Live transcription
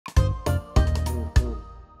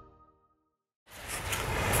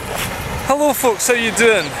Hello folks, how you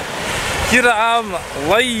doing? Here I am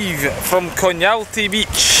live from Konyaalti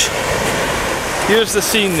beach. Here's the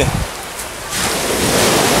scene.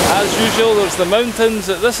 As usual, there's the mountains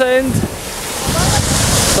at this end,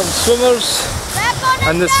 some swimmers,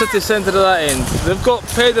 and the city centre at that end. They've got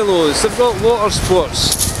pedalos, they've got water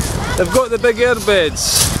sports, they've got the big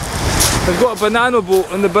airbeds, they've got a banana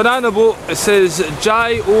boat, and the banana boat, it says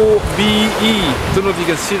J-O-B-E. Don't know if you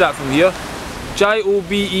can see that from here.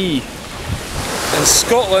 J-O-B-E. In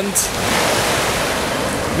Scotland,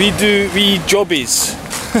 we jobbies.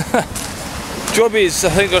 Jobbies, I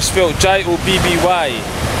think, are spelled J-O-B-B-Y,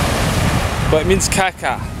 but it means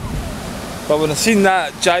caca. But when I seen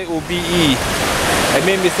that J-O-B-E, it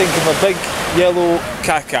made me think of a big yellow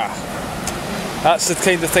caca. That's the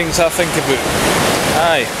kind of things I think about.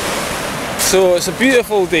 Aye. So it's a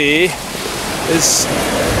beautiful day. It's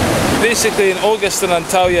basically in August in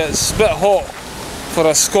Ontario. It's a bit hot for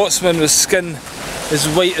a Scotsman with skin as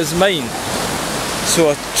white as mine.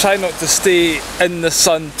 So I try not to stay in the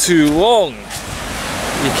sun too long.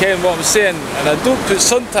 You ken what I'm saying? And I don't put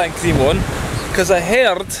suntan cream on because I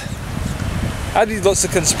read lots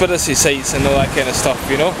of conspiracy sites and all that kind of stuff,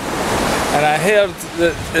 you know. And I heard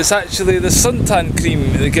that it's actually the suntan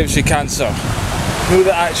cream that gives you cancer, not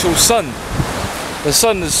the actual sun. The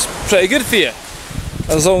sun is pretty good for you,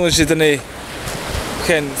 as long as you don't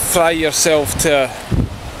fry yourself to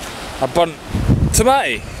a burnt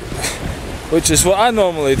tomato, which is what I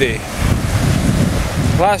normally do.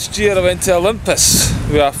 Last year I went to Olympus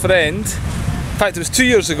with a friend. In fact, it was 2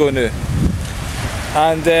 years ago now.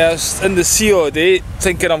 And I was in the sea all day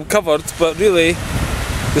thinking I'm covered, but really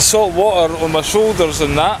the salt water on my shoulders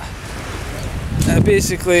and that, it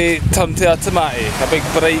basically turned to a tomato, a big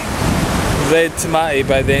bright red tomato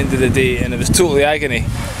by the end of the day, and it was totally agony.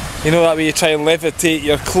 You know that way you try and levitate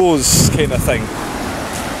your clothes kind of thing.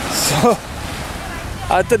 So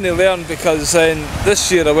I didn't learn, because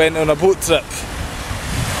this year I went on a boat trip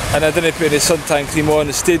and I didn't put any suntan cream on.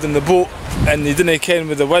 I stayed on the boat and you didn't ken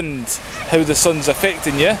with the wind how the sun's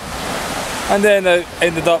affecting you. And then I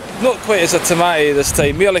ended up not quite as a tomato this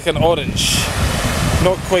time, more like an orange.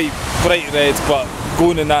 Not quite bright red, but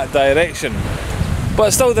going in that direction. But I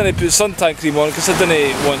still didn't put suntan cream on because I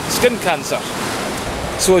didn't want skin cancer.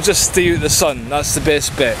 So I just stay out the sun, that's the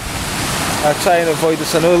best bet. I try and avoid the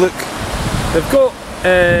sun. Oh look, they've got,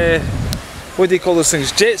 what do you call those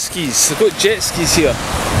things, jet skis. They've got jet skis here.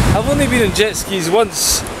 I've only been in jet skis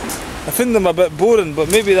once. I found them a bit boring,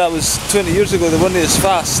 but maybe that was 20 years ago, they weren't as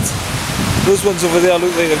fast. Those ones over there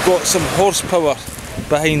look like they've got some horsepower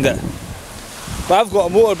behind it. But I've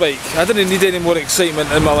got a motorbike. I didn't need any more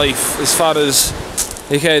excitement in my life as far as,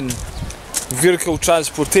 vehicle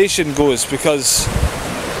transportation goes, because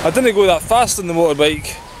I didn't go that fast on the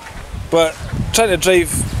motorbike, but trying to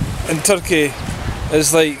drive in Turkey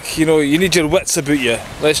is like, you need your wits about you,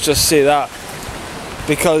 let's just say that.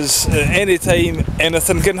 Because at any time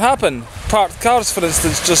anything can happen. Parked cars, for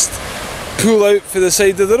instance, just pull out for the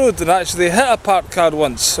side of the road, and actually hit a parked car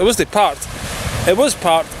once. It wasn't parked, it was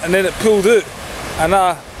parked and then it pulled out and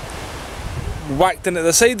I whacked into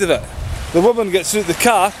the side of it. The woman gets out the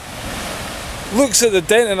car, looks at the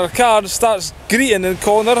dent in her car and starts greeting and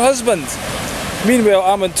calling her husband. Meanwhile,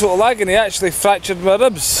 I'm in total agony. I actually fractured my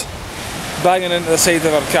ribs banging into the side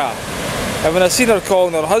of her car. And when I seen her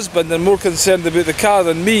calling her husband and more concerned about the car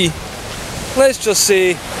than me, let's just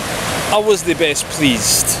say I was the best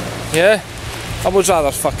pleased. Yeah? I was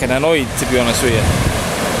rather fucking annoyed, to be honest with you.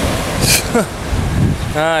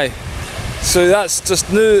 Aye. So that's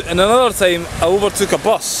just new. And another time I overtook a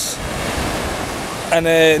bus. And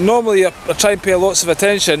normally I try and pay lots of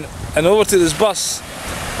attention, and over to this bus,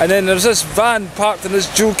 and then there's this van parked in this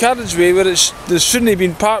dual carriageway where it shouldn't have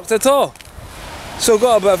been parked at all. So I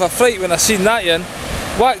got a bit of a fright when I seen that in,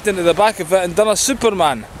 whacked into the back of it and done a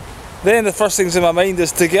Superman. Then the first things in my mind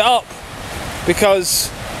is to get up, because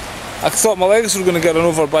I thought my legs were going to get run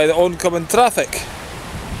over by the oncoming traffic.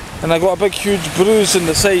 And I got a big huge bruise in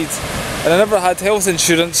the side, and I never had health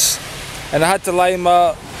insurance, and I had to lie in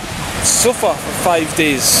my sofa for 5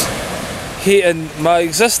 days, hating my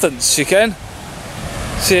existence, you can,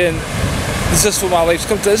 saying, is this what my life's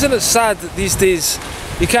come to? Isn't it sad that these days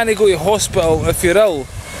you can't go to hospital if you're ill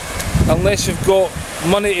unless you've got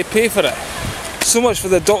money to pay for it? So much for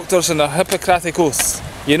the doctors and their Hippocratic oath,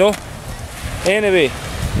 you know? Anyway,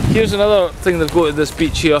 here's another thing they've got at this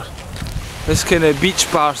beach here. This kind of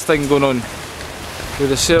beach bars thing going on, where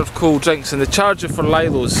they serve cold drinks and they charge you for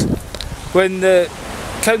lilos. When the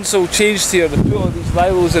council changed here, they put all these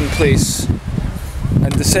lilos in place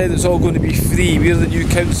and they said it's all going to be free. We're the new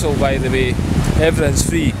council, by the way, everything's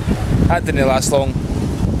free. That didn't last long.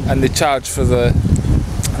 and they charge for the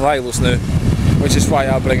lilos now, which is why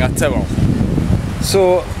I bring a towel.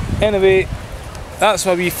 So anyway, that's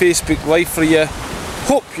my wee Facebook live for you.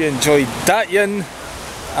 Hope you enjoyed that, yin,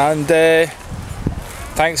 and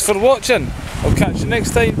thanks for watching. I'll catch you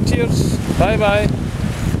next time. Cheers. Bye bye.